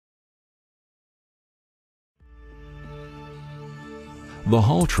The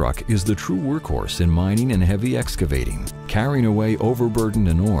haul truck is the true workhorse in mining and heavy excavating, carrying away overburden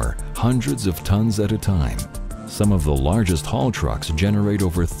and ore hundreds of tons at a time. Some of the largest haul trucks generate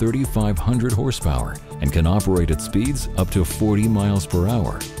over 3,500 horsepower and can operate at speeds up to 40 miles per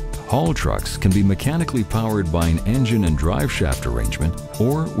hour. Haul trucks can be mechanically powered by an engine and drive shaft arrangement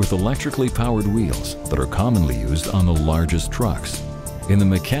or with electrically powered wheels that are commonly used on the largest trucks. In the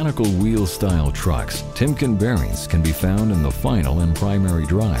mechanical wheel-style trucks, Timken bearings can be found in the final and primary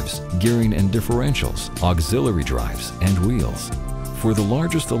drives, gearing and differentials, auxiliary drives, and wheels. For the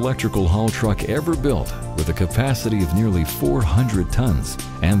largest electrical haul truck ever built, with a capacity of nearly 400 tons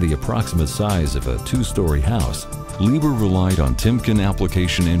and the approximate size of a two-story house, Liebherr relied on Timken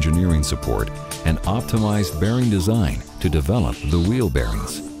application engineering support and optimized bearing design to develop the wheel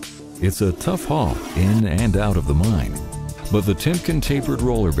bearings. It's a tough haul in and out of the mine, but the Timken tapered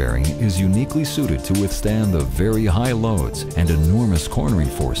roller bearing is uniquely suited to withstand the very high loads and enormous cornering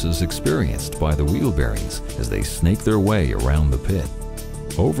forces experienced by the wheel bearings as they snake their way around the pit.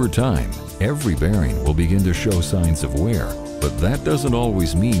 Over time, every bearing will begin to show signs of wear, but that doesn't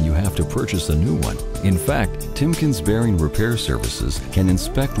always mean you have to purchase a new one. In fact, Timken's bearing repair services can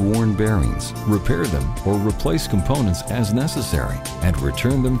inspect worn bearings, repair them, or replace components as necessary, and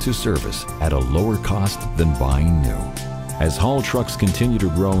return them to service at a lower cost than buying new. As haul trucks continue to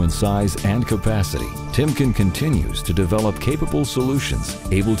grow in size and capacity, Timken continues to develop capable solutions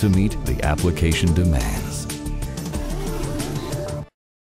able to meet the application demands.